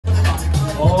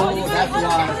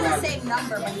the same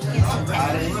number, but you can't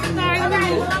see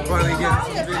that. Finally getting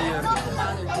some video.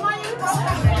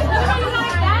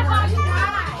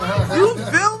 You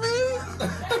feel me?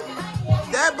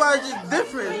 That body's just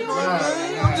different, you know what I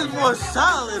mean? I'm just more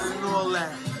solid and all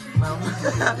that.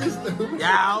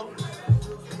 Yow.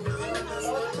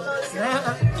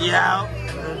 Yeah.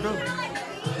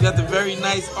 You got the very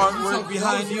nice artwork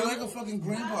behind you. Like a fucking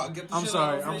grandpa. I'm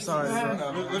sorry.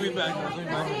 Let me back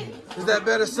up. Is that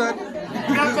better, son?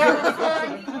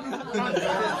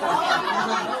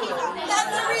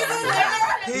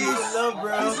 Peace, love,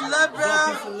 bro. Peace and love, bro.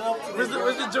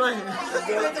 Where's the joint?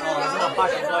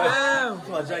 Damn.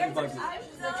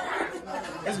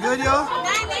 It's good, y'all?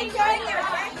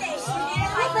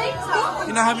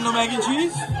 You're not having no mac and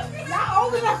cheese?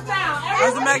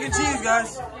 How's the mac and cheese,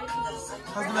 guys?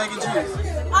 How's the mac and cheese?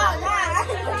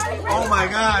 Oh my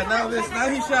God! Now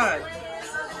he's shy.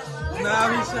 Now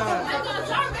he's shy.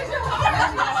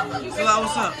 Salah,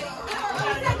 what's up?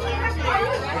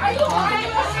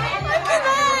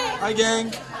 Hi,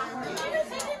 gang.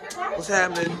 What's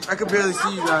happening? I can barely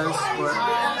see you guys, but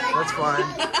that's fine.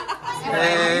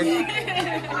 Hey.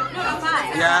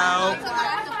 Yow.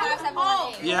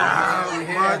 Yeah,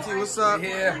 Marty, what's up?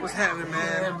 What's happening,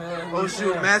 man? Oh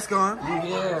shoot, mask on. Oh,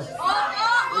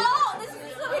 this is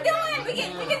what we're doing. We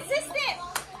get consistent.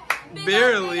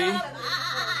 Barely.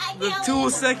 The 2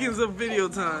 seconds of video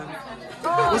time.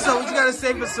 What's up? What you gotta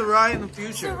say for SORAI in the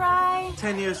future? SORAI,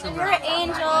 10 years from now. you're an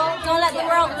angel. Don't let the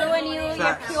world ruin you.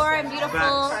 Facts. You're pure and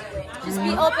beautiful. Facts. Just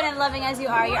be open and loving as you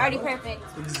are. You're already perfect.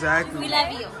 Exactly. We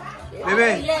love you.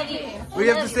 Baby, We love you. what do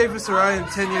you have to say for SORAI in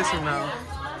 10 years from now?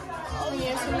 10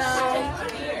 years from now.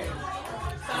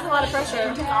 That's a lot of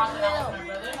pressure.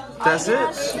 That's it?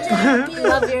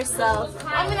 Love yourself.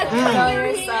 Know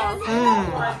yourself.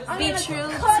 Be true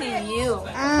to you.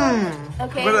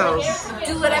 Okay? What else?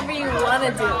 Do whatever you want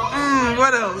to do.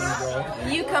 What else?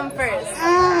 You come first.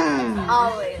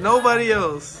 Always. Nobody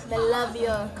else. I love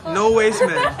you. No waste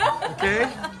man. Okay?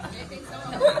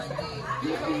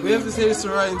 We have to say to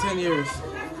SORAI in 10 years.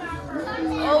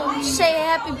 Oh, Shay,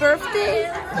 happy birthday.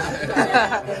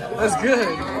 That's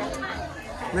good.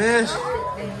 Man,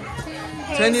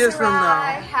 Hey, 10 years from now.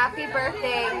 SORAI, happy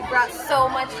birthday. You brought so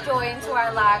much joy into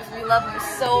our lives. We love you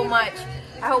so much.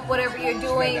 I hope whatever you're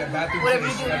doing, whatever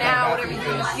you do now, whatever you do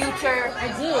in the future,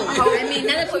 I mean,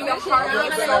 none of your heart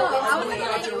and soul into it,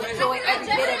 and you enjoy every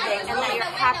bit of it, and that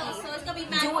you're happy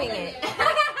doing it.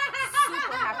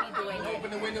 Super happy doing it.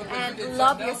 And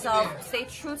love yourself. Stay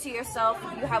true to yourself.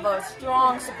 You have a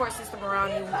strong support system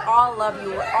around you. We all love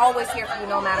you. We're always here for you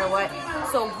no matter what.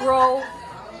 So grow.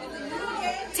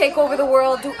 Take over the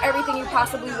world, do everything you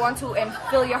possibly want to, and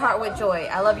fill your heart with joy.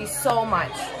 I love you so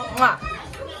much. Mwah.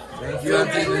 Thank you,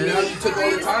 Auntie. You took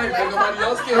all the time, but nobody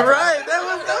else can. Right, that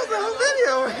was the whole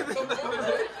video.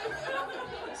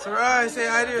 SORAI, say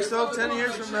hi to yourself 10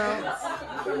 years from now.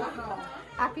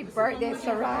 Happy birthday,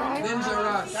 SORAI. Ninja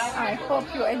Rush. I hope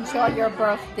you enjoy your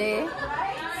birthday.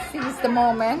 Seize the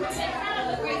moment.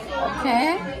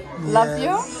 Okay? Love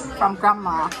you from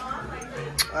Grandma.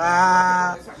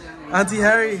 Auntie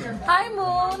Harry, Hi,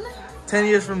 Moon. 10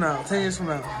 years from now. 10 years from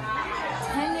now.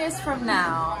 10 years from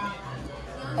now,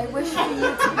 I wish for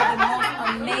you to be the most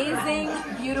amazing,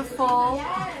 beautiful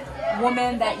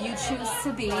woman that you choose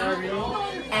to be.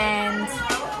 And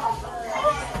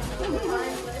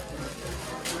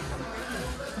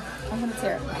I'm gonna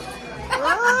tear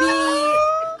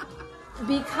it.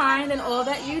 Be kind in all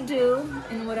that you do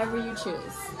and whatever you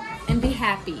choose. And be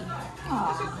happy.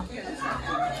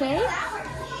 Okay?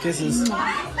 Kisses.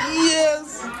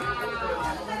 Yes!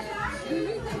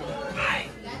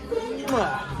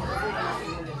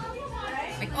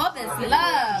 Like all this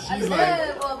love. She's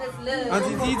like, all this love.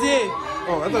 Auntie DJ.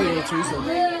 Oh, I thought you were Teresa.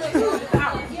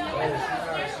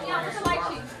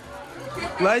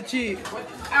 Lychee.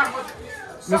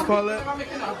 Miss Paulette, I'm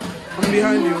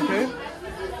behind you, okay?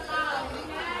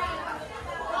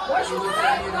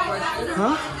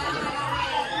 Huh?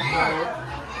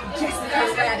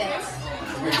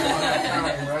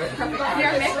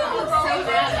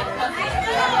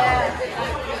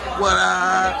 What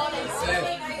up?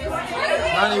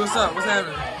 Ronnie, what's up? What's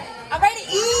happening? I'm ready to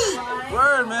eat.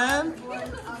 Word, man.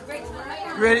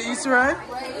 You ready to eat, SORAI?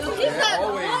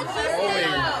 Always.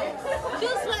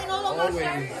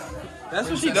 That's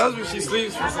what she does when she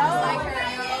sleeps for some time.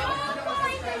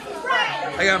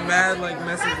 I got mad like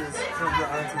messages from the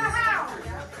aunties.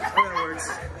 How that works.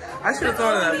 I should have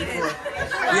thought of that before.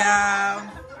 Yeah.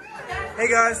 Hey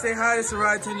guys, say hi to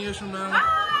SORAI 10 years from now. 10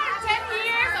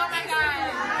 years? Oh my God.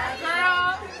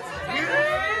 Girl.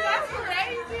 That's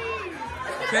crazy.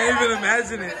 Can't even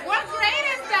imagine it. What grade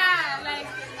is that? Like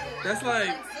That's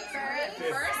like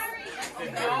First?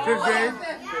 5th grade.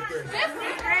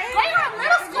 They were in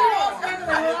middle school.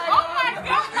 Oh my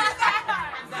god.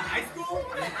 High school?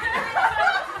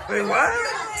 Wait, what?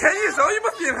 10 years old? You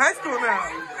must be in high school now.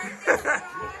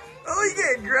 Oh, you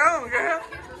getting grown, girl.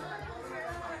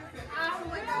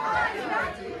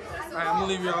 Alright, I'm gonna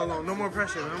leave y'all alone. No more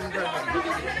pressure. No more pressure.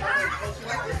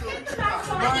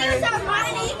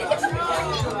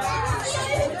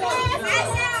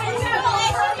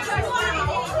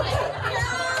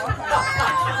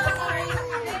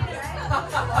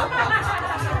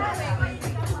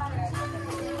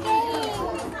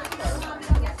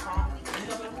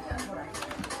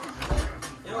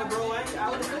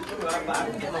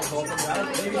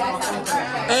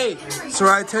 Hey,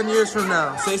 Sorai, 10 years from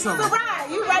now, say something. Sorai,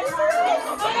 you ready for it?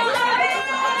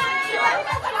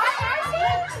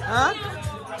 Huh?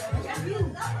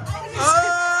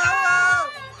 Oh!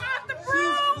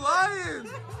 She's flying!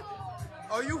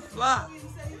 Are you fly?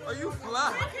 Are you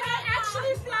fly? Can I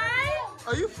actually fly?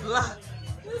 Are you fly?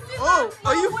 Oh,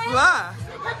 are you fly?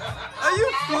 Are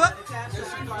you fly?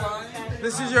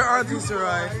 This is your auntie,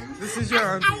 Sorai. This is your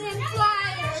auntie. I didn't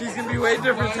fly. She's gonna be way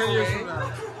different 10 years from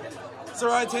now.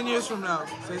 Sorai, 10 years from now.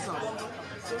 Say something.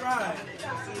 Sorai,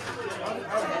 I'm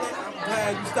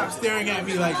glad you stopped staring at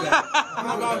me like that.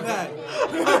 How about that?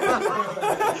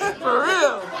 For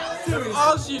real. That's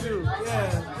all she do.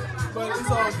 Yeah, but it's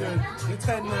all good. You're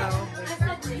 10 now.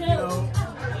 You know,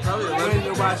 Probably when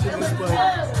you're watching this, but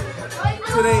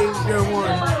today you're 1.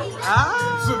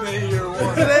 Ah! Today you're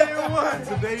 1. Today you're 1.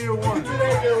 Today you're 1.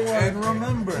 Today you're 1. And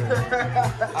remember,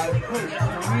 I put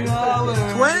 $20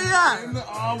 $20. in the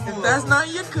envelope. If that's not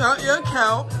your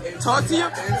account, talk to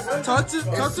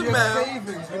it's your Mel.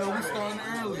 savings. You know, we starting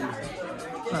early.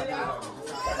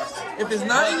 If it's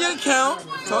not in your account,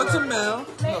 talk to Mel.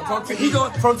 No, talk to He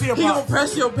talk to your gonna pops.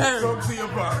 press your parents. Talk to your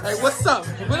pops. Hey, what's up?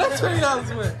 Where that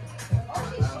 $20 went?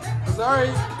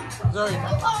 Sorry. No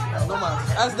mind.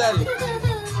 Ask Daddy.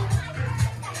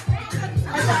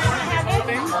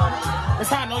 That's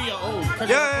how I know you're old.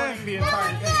 Yeah. The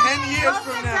entire thing. 10 years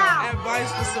from now,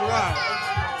 advice for Sorai.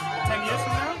 10 years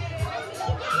from now?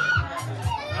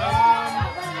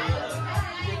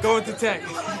 Go into tech.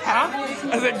 Huh?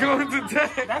 I said go into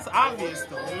tech. That's obvious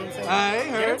though. You know what I'm saying? I ain't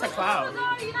Get heard. into cloud.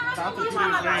 Cloud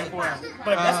computing is very important.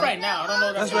 But that's right now. I don't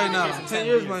know. That's right now. 10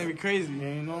 years might be crazy.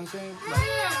 Yeah, you know what I'm saying? Like,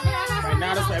 right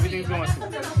now, that's what everything's going to.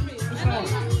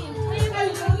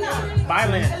 Buy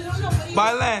land.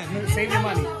 Buy land. Save your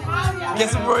money. Get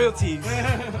some royalties.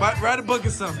 Write a book or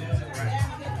something.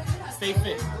 Stay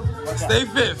fit. Stay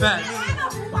fit, facts.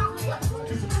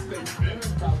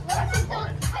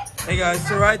 Hey guys,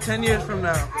 Sorai 10 years from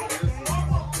now.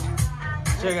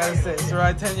 What you gotta say?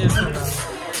 Sorai 10 years from now.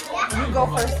 You go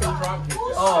first, Steve.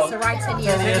 Oh, Sorai 10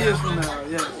 years. 10 years from now,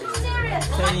 yeah.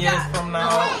 10 years from now.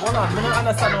 Hold on, I don't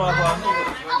understand what I'm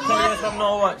 10 years from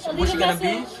now, what she gonna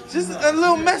be? Just a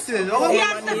little message.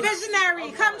 Yes, the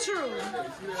visionary, come true.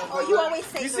 Oh, you always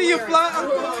say You see your fly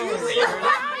uncle? You see your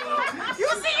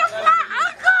fly,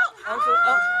 uncle.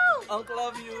 Uncle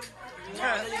love you. I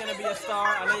know you're gonna be a star.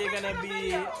 I know you're gonna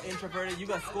be introverted. You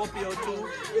got Scorpio too,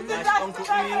 like Uncle E,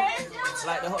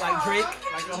 like Drake,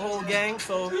 like the whole gang.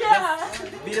 So just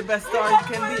be the best star you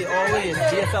can be. Always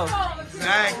be yourself.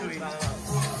 Exactly.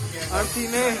 Auntie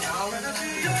Nay.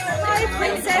 Hi,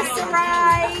 Princess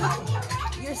Sorai.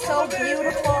 You're so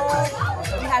beautiful.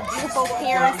 You have beautiful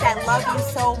parents that love you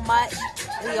so much.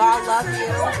 We all love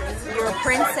you. You're a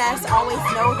princess. Always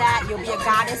know that. You'll be a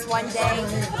goddess one day.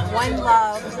 One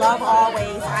love. Love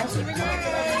always. Auntie Renee.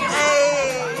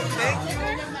 Hey, thank you.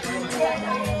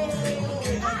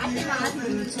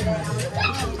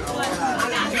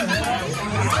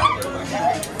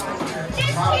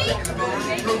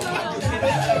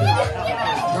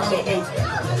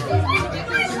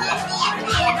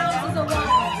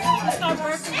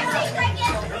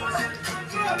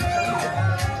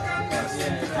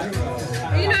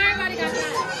 You know everybody got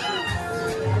that.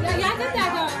 Yeah, y'all did that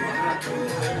though.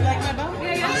 You like my bow?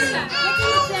 Yeah, y'all did that.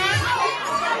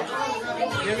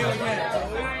 Give me a hand.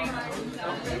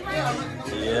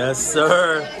 Yes,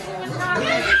 sir.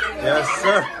 Yes,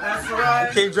 sir. That's right.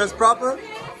 Came dressed proper.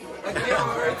 I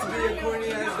can't wait to be a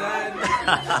corny ass dad. I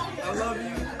love you.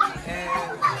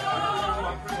 And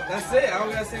that's it. I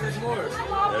don't gotta say much more.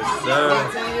 Yes, sir.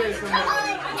 10 years from now.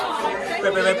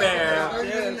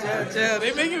 Chill.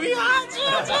 They making me hot.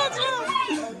 Chill.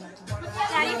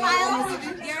 Daddy Miles,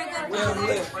 you're a good one.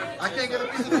 I can't get a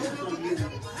piece of this.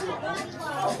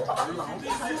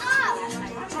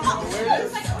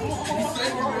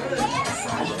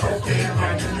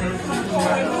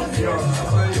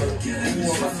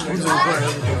 I'm just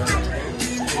playing.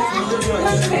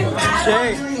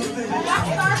 Shay,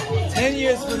 10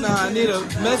 years from now, I need a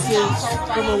message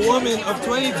from a woman of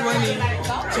 2020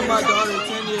 to my daughter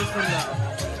 10 years from now.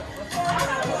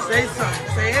 Say something.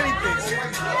 Say anything.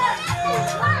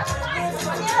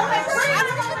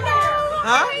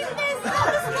 Huh?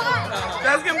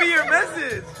 That's gonna be your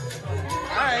message.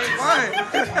 Alright, fine.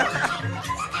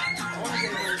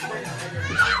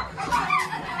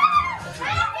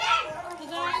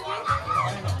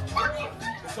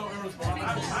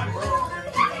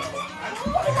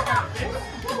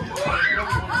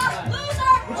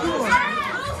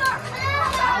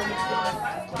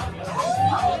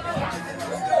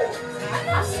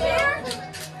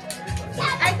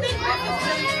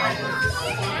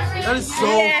 That is so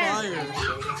fire.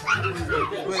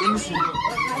 Wait, let me see.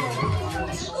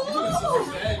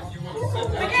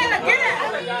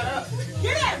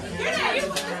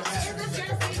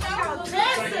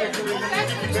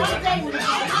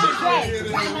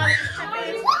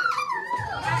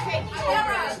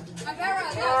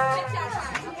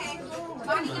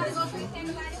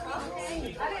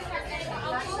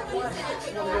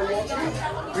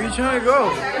 Where you trying to go?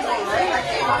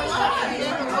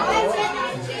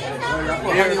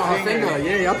 Honey on her finger.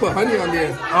 Yeah, I put honey on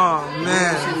there. Oh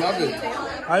man. She loved it.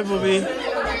 Hi, Booby.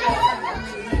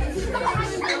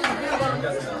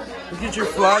 Look at your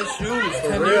fly shoes.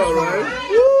 For real, right?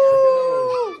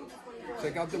 Woo!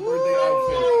 Check out the birthday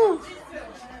outfit.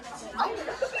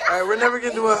 Alright, we're never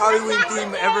gonna do a Halloween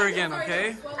theme ever again,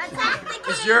 okay?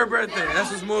 It's your birthday. That's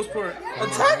what's most important.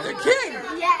 Attack the king!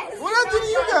 Yes. What I did to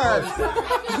you guys?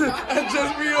 I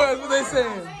just realized what they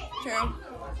saying. True.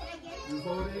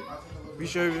 We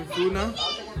serving food now?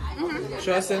 Mm-hmm.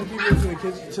 Should I send people to the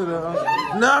kitchen? To the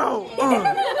no!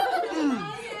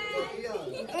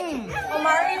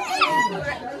 Omari's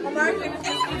gonna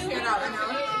take this shit out right now.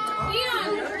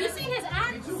 Leon, you seen his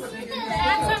axe? The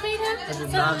axe I made him? I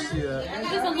did not see that.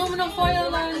 His aluminum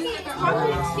foil and he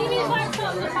needs like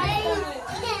something to fight for it.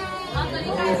 I'll tell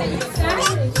you guys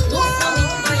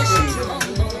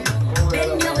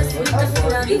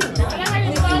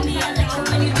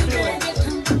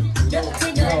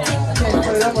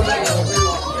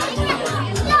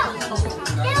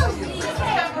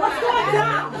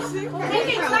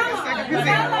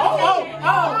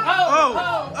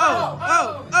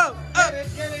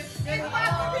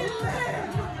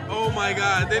Oh my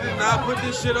god, they did not put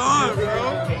this shit on,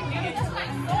 bro.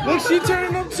 Look, she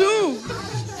turning up too.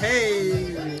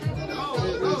 Hey.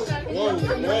 Whoa,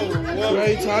 whoa, whoa. Are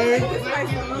you tired?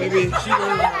 Maybe she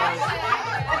learned.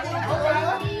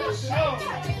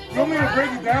 You want me to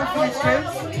break it down for these kids?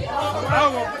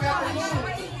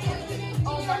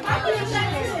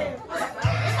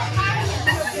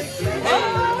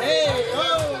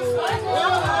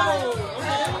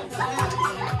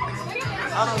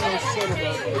 I don't know shit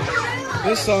about it.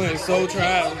 This song is so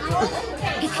trash.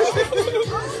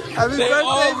 Happy birthday,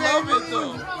 all love it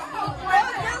though.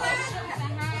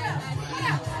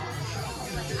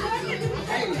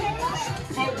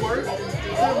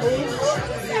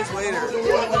 Years later,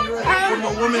 from a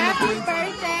woman of 20.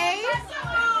 Birthday.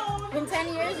 In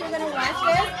 10 years, you're going to watch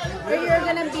this, or you're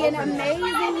going to be an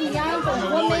amazing young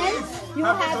woman. You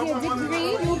will have your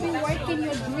degree. You'll be working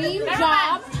your dream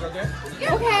job.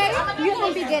 Okay? You're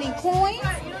going to be getting coins.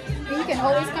 And you can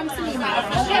always come to me, Mom.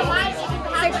 Okay?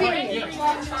 Say period.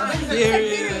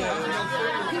 Period.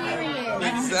 Period.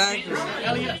 Exactly.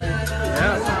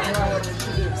 Yeah.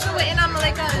 So waiting on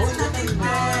Malika.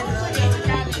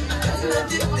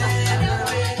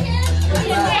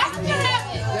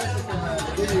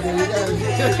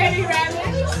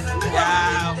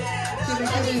 Wow.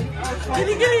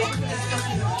 Kitty, kitty.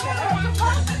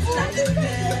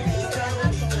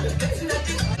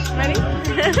 Ready?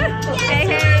 Hey,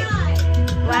 hey.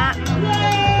 Wow.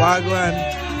 Wagwan.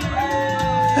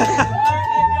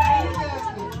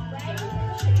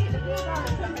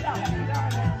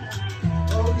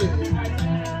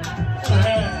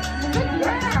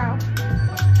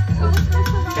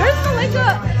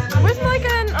 Where's Malika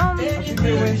and She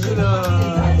went to the.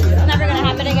 It's never gonna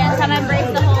happen again. Come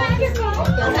embrace the whole. It's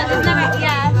never.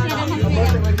 Yeah, she didn't have to be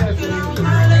again.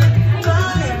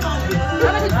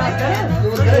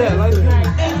 Yeah, like that.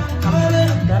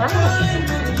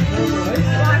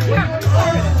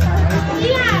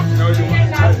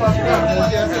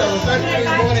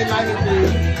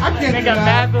 I can't They got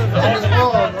bad boobs.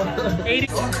 80.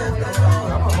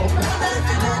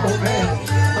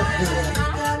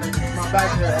 My back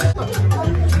here.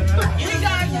 You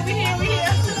guys, over here, we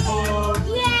here.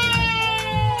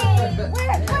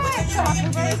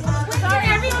 Sorry,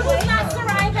 everyone's not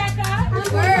SORAI back up.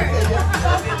 Word.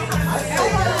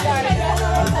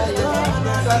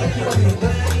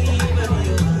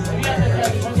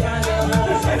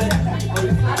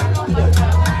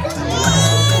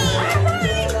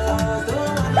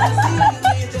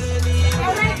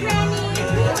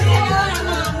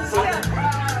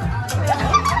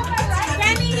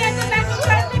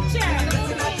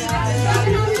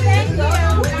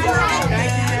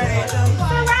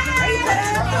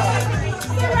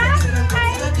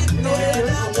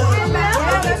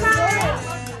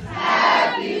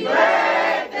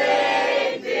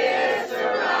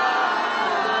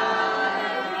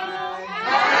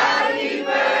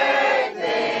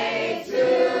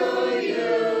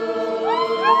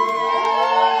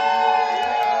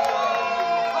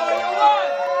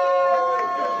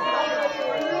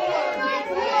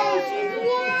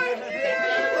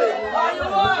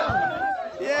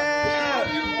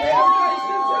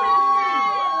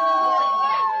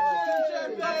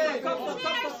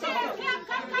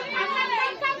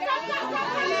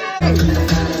 How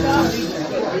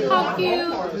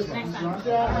cute.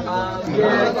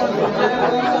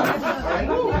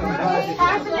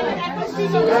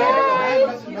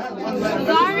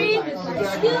 Sorry.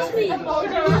 Excuse me.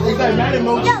 Is that mad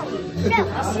emoji?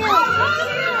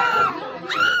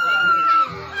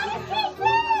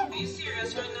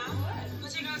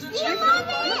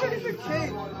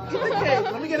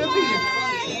 Let me get a piece.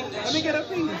 Let me get a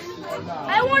piece.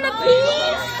 I want a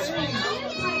piece.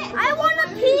 I want a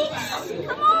piece.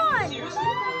 Come on.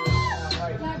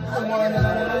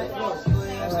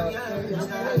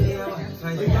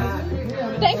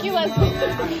 Thank you, Leslie.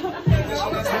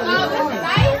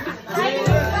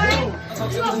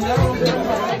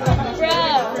 Nice.